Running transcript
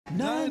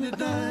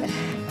99.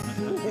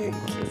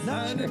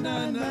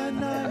 99,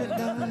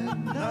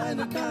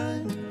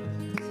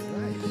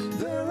 99.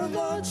 There are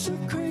lots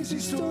of crazy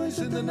stories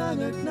in the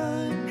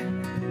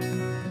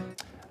 999.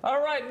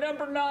 All right,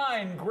 number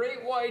 9.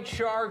 Great white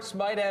sharks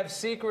might have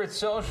secret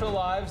social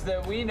lives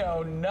that we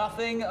know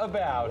nothing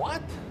about.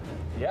 What?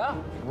 Yeah,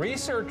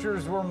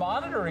 researchers were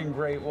monitoring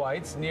great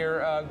whites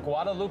near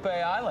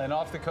Guadalupe Island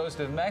off the coast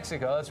of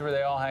Mexico. That's where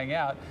they all hang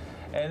out.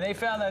 And they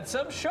found that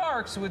some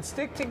sharks would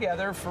stick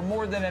together for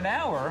more than an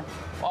hour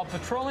while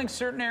patrolling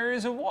certain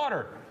areas of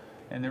water.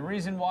 And the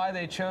reason why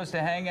they chose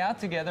to hang out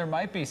together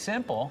might be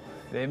simple.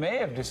 They may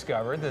have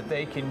discovered that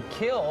they can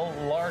kill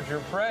larger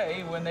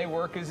prey when they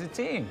work as a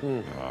team.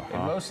 They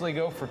mostly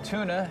go for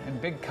tuna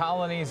and big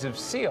colonies of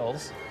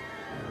seals.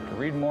 You can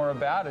read more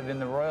about it in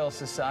the Royal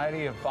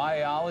Society of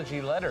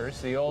Biology Letters,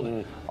 the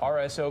old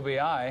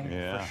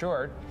RSOBI for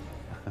short.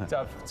 It's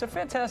a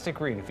fantastic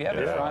read. If you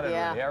haven't tried it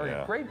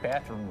already, great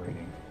bathroom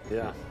reading.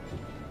 Yeah.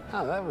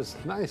 Oh, that was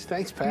nice.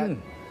 Thanks, Pat.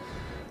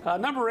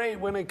 Number 8,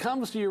 when it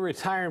comes to your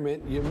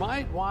retirement, you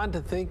might want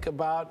to think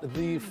about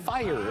the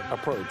FIRE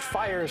approach.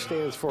 FIRE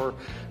stands for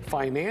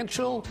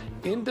Financial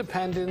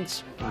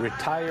Independence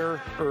Retire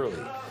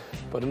Early.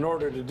 But in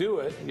order to do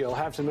it, you'll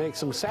have to make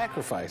some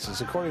sacrifices.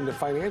 According to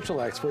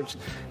financial experts,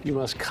 you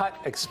must cut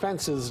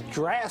expenses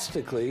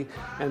drastically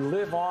and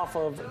live off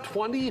of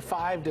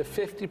 25 to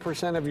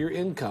 50% of your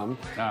income.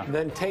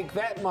 Then take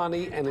that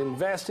money and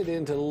invest it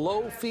into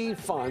low-fee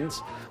funds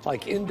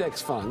like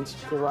index funds.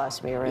 You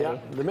lost me already. Yeah,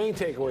 the main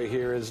takeaway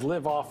here is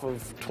live off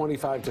of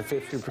 25 to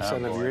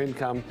 50% of your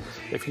income.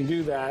 If you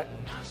do that,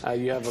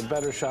 you have a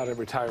better shot at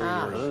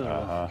retiring early.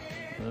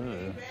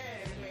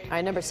 All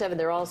right, number 7,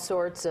 there are all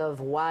sorts of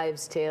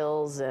wives'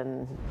 tales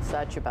and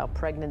such about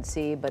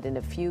pregnancy, but in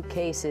a few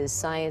cases,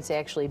 science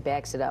actually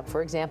backs it up.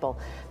 For example,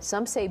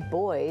 some say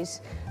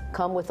boys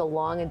come with a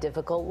long and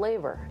difficult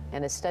labor.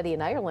 And a study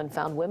in Ireland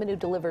found women who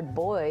delivered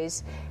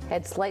boys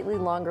had slightly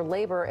longer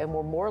labor and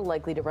were more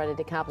likely to run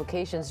into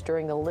complications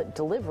during the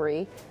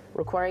delivery,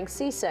 requiring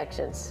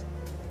C-sections.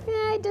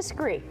 I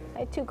disagree. I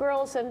had 2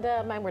 girls and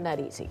mine were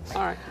not easy.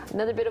 All right.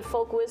 Another bit of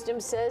folk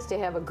wisdom says to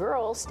have a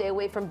girl, stay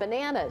away from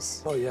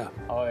bananas. Oh, yeah.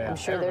 Oh, yeah. I'm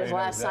sure there's a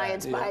lot of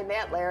science behind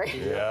that, Larry.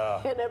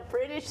 Yeah. And a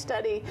British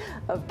study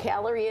of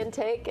calorie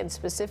intake and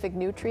specific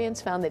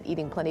nutrients found that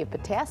eating plenty of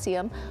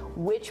potassium,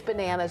 which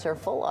bananas are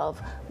full of,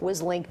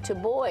 was linked to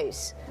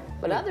boys.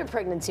 But other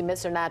pregnancy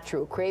myths are not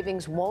true.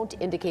 Cravings won't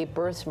indicate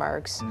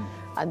birthmarks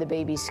on the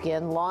baby's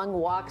skin. Long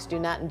walks do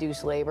not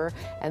induce labor,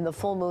 and the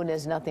full moon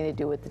has nothing to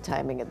do with the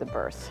timing of the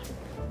birth.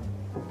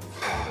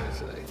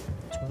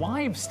 It's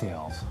wives'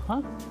 tales,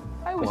 huh?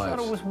 I always thought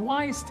it was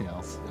wives'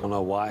 tales. I don't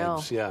know,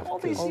 wives, No. All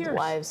these Old years.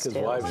 wives' Because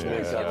tales. wives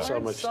make up so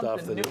much stuff that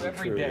Something new isn't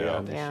every true. day Yeah.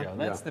 on this show.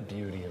 That's the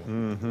beauty of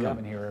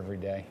coming here every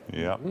day.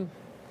 Yeah.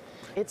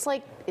 It's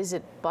like, is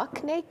it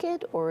buck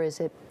naked or is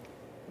it?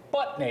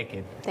 Butt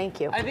naked.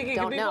 Thank you. I think it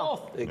Don't can be know.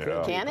 both. It Yeah.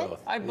 could Can be it?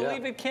 both. I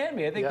believe it can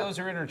be. I think Yeah. those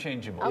are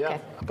interchangeable. Okay. Yeah,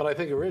 but I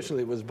think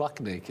originally it was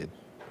buck naked,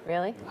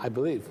 Really? I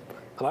believe.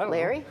 But I don't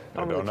Larry? know. I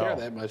don't I really don't care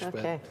know. that much.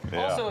 Okay.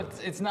 Yeah. Also,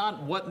 it's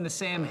not what in the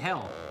Sam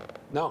Hill. But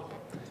no.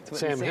 It's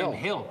Sam Sam Hill.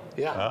 Hill.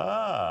 Yeah.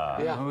 Ah.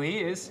 You know Yeah. who he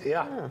is.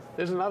 Yeah.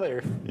 There's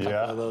another couple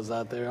Yeah. of those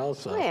out there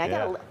also. Hey,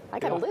 Yeah. I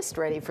got a list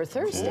ready for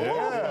Thursday.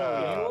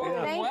 Yeah.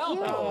 Thank Welcome.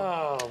 you.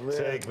 Oh, man.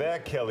 Take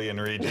that, Kelly and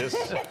Regis.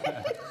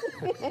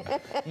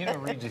 You know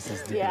Regis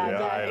is deep. Yeah,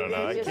 Yeah, I don't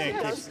know. I he just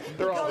can't goes, keep- he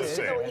they're all the goes to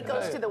same. he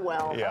goes to the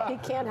well. Yeah. He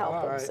can't help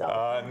All right.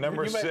 himself.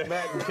 Number You met 6.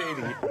 Matt and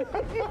Katie.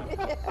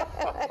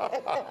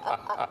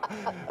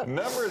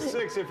 Number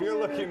 6, if you're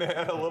looking to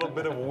add a little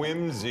bit of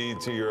whimsy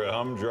to your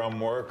humdrum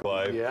work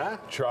life,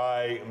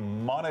 try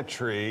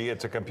Monitree.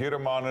 It's a computer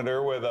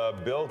monitor with a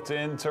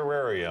built-in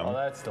terrarium. Oh,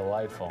 that's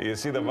delightful. You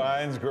see the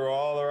vines grow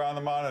all around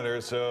the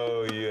monitor,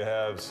 so you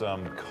have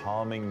some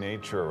calming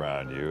nature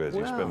around you as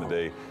you spend the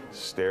day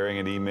staring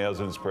at emails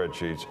and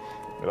spreadsheets.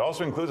 It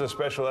also includes a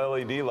special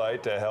LED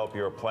light to help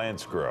your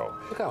plants grow.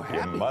 Look how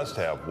happy You must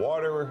have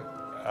water.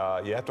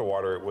 You have to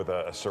water it with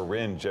a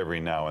syringe every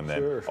now and then.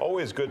 Sure.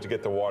 Always good to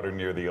get the water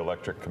near the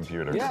electric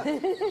computer. Yeah.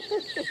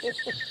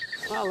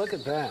 Wow, look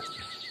at that.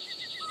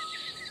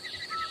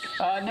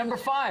 Number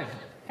 5.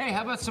 Hey,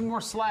 how about some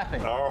more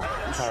slapping? Oh.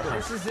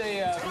 This is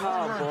a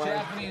former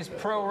Japanese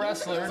pro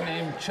wrestler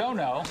named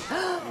Chono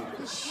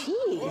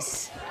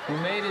Jeez. who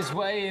made his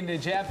way into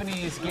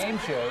Japanese game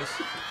shows.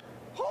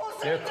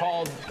 They're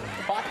called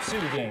Batsu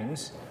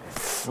games,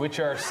 which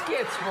are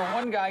skits where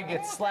one guy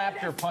gets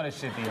slapped or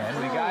punished at the end.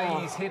 The guy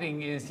he's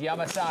hitting is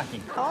Yamasaki.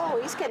 Oh,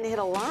 he's getting hit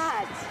a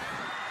lot.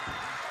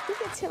 He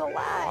gets hit a lot.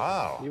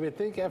 Wow. You would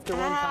think after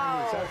one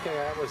time it's okay,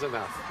 that was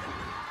enough.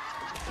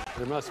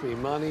 There must be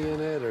money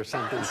in it or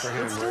something for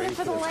him. Let's do it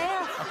for the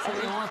laugh. I'll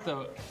tell you what,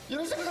 though,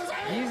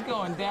 he's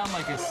going down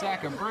like a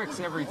sack of bricks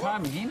every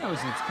time, and he knows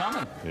it's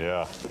coming.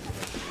 Yeah.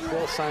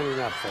 Still signing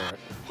up for it.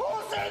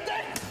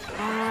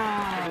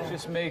 It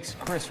just makes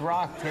Chris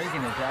Rock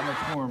taking it that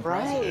much more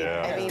impressive. Right.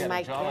 Yeah. I mean,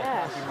 my Jaw like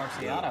gosh.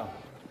 Rocky Marciano.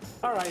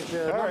 All right,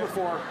 number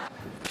 4.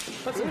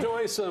 Let's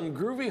enjoy some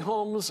groovy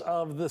homes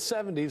of the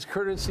 70s,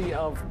 courtesy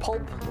of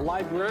Pulp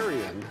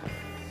Librarian.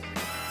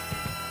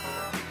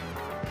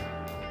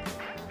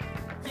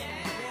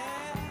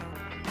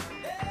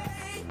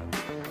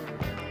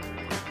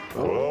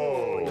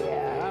 Whoa.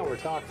 Yeah, now we're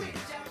talking.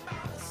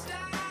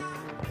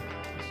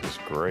 This is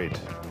great.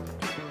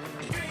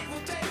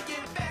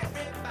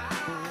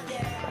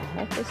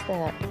 What is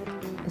that?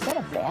 Is that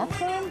a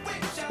bathroom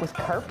with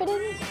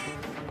carpeting?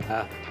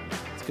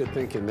 It's good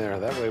thinking there.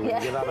 That way we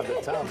can get out of the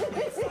tub.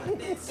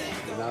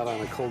 And not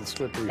on a cold,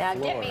 slippery Now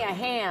floor. get me a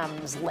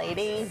Hams,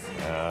 lady.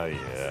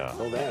 Yeah.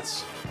 Oh,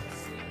 that's...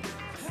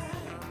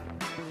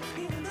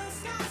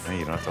 Hey,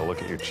 you don't have to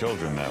look at your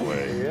children that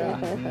way.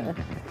 Yeah.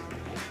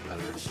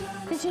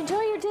 Did you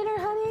enjoy your dinner,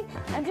 honey?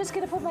 I'm just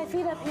gonna put my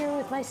feet up here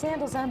with my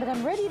sandals on, but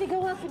I'm ready to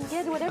go up and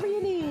get whatever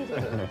you need.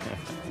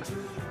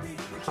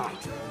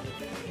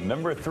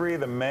 Number 3,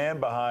 the man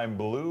behind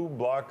blue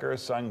blocker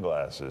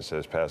sunglasses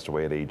has passed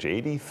away at age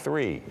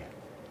 83.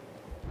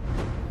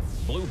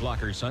 Blue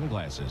blocker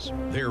sunglasses.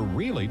 They're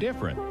really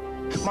different.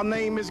 My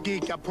name is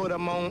Geek. I put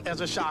them on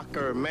as a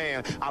shocker.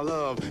 Man, I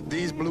love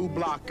these blue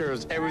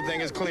blockers. Everything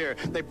is clear.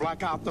 They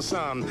block out the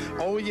sun.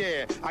 Oh,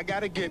 yeah, I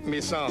gotta get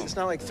me some. It's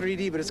not like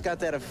 3D, but it's got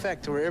that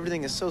effect where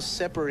everything is so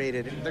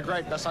separated. They're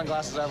great. Best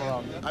sunglasses I ever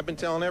owned. I've been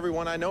telling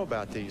everyone I know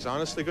about these.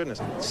 Honest to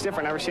goodness. It's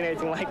different. Never seen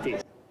anything like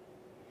these.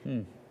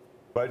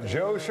 But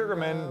Joe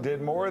Sugarman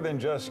did more than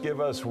just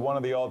give us one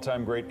of the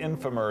all-time great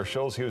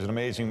infomercials. He was an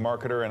amazing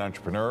marketer and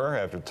entrepreneur.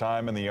 After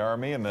time in the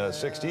Army in the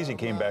 60s, he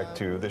came back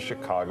to the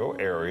Chicago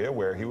area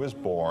where he was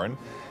born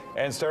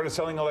and started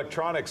selling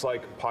electronics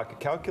like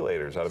pocket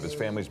calculators out of his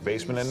family's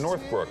basement in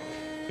Northbrook.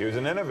 He was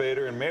an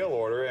innovator in mail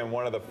order and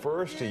one of the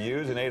first to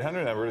use an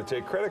 800 number to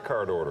take credit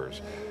card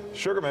orders.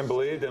 Sugarman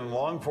believed in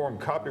long-form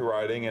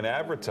copywriting and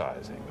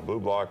advertising. The blue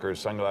blockers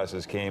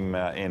sunglasses came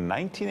in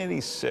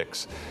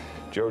 1986.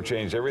 Joe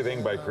changed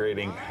everything by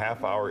creating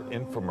half-hour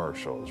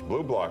infomercials.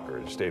 Blue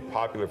blockers stayed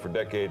popular for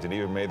decades and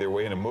even made their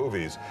way into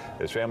movies.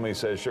 His family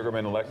says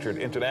Sugarman lectured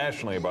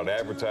internationally about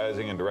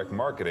advertising and direct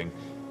marketing,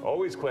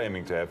 always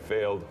claiming to have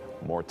failed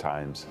more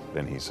times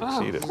than he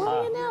succeeded.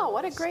 Well, you know,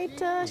 what a great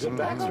Chicago story.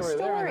 There on that one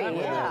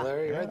there, Yeah.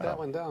 Larry. Write that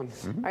one down.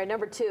 All right,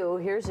 number 2,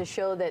 here's a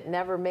show that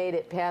never made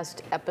it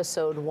past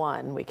episode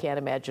 1. We can't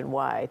imagine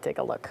why. Take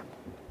a look.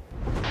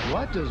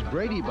 What does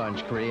Brady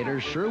Bunch creator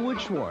Sherwood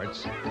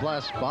Schwartz,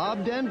 plus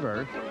Bob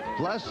Denver,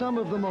 plus some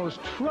of the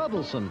most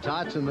troublesome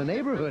tots in the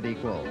neighborhood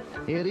equal?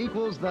 It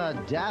equals the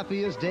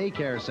daffiest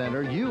daycare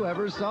center you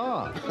ever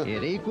saw.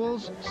 It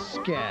equals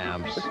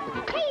Scamps.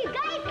 Hey, you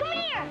guys, come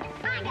here.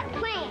 I got a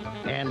plan.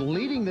 And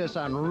leading this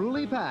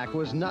unruly pack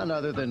was none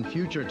other than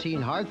future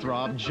teen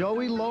heartthrob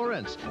Joey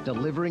Lawrence,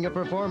 delivering a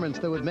performance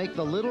that would make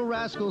the little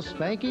rascal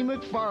Spanky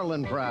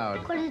McFarlane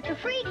proud. 'Cause it's a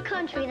free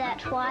country,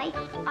 that's why.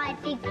 I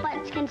think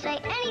Butts can say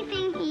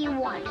anything he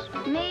wants.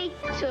 Me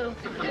too.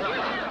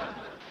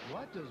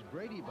 What does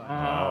Brady Bunch...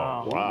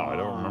 Oh, wow, I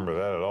don't remember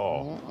that at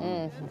all.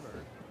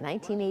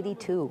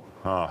 1982.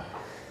 Huh.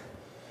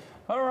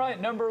 All right,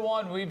 number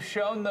 1, we've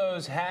shown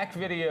those hack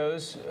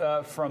videos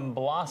from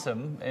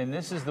Blossom, and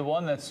this is the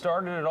one that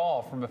started it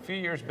all from a few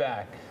years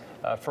back.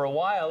 For a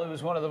while, it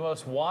was one of the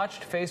most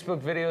watched Facebook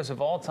videos of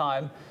all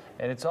time,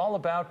 and it's all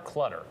about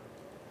clutter.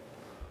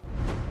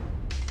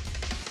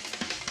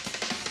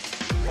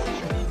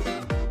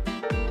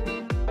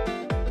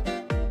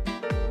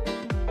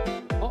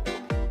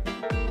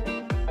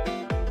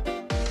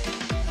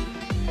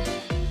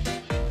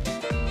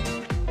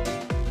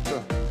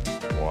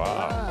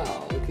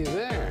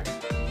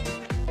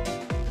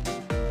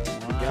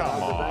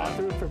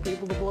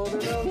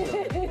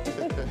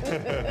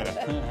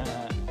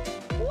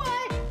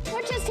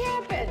 What just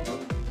happened?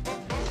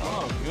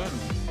 Oh,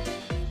 goodness.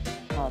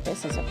 Oh,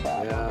 this is a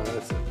problem. Yeah,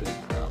 that's a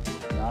big problem.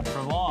 Not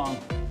for long.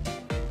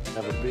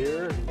 Have a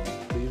beer,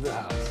 leave the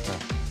house.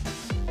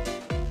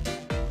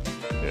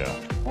 Yeah.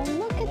 Well,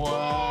 look at that.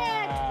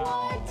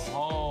 What?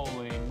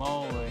 Holy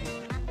moly.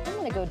 I'm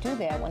going to go do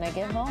that when I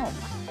get home.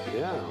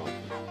 Yeah.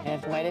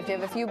 And might have to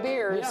have a a few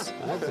beers.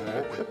 Yeah, that's all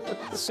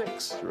right.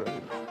 6,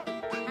 right?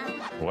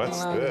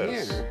 What's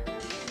this? Here?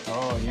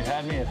 Oh, you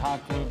had me at hot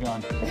glue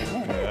gun.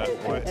 Yeah.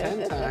 What?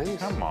 10 times.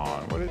 Come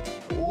on. What?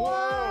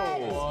 What?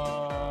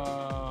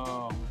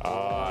 Whoa. Now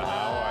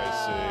I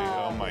see.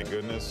 Oh my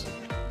goodness.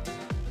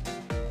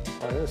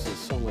 Oh, this is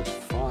so much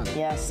fun.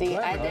 Yeah, see,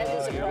 that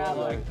is a You don't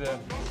problem. like the...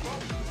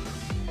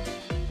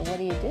 What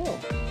do you do?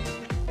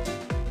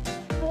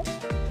 What?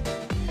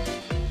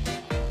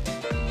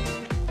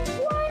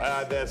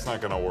 That's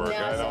not going to work.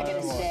 No, it's not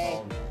going to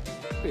stay.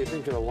 Do you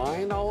think they're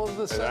lying all of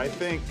this? I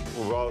think,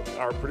 well,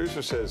 our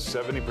producer says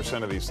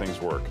 70% of these things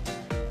work.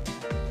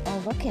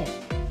 Oh, look it.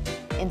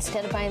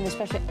 Instead of buying the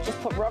special, just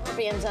put rubber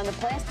bands on the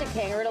plastic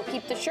hanger. It'll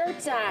keep the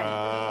shirts on.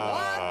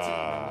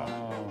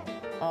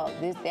 Oh,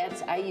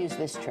 I use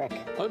this trick.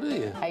 Oh, do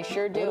you? I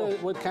sure do.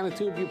 What kind of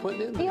tube you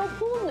putting in? The old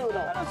pool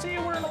noodle. I don't see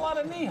you wearing a lot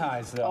of knee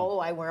highs, though. Oh,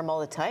 I wear them all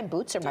the time.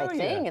 Boots are my Do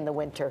ya? thing in the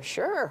winter.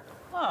 Sure.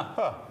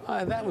 Huh.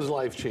 That was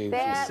life-changing.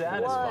 That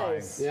Satisfying.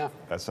 was. Yeah.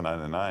 That's a 9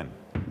 to 9.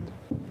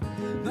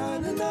 Na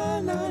na na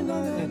na na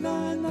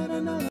na na na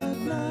na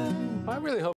na. I really hope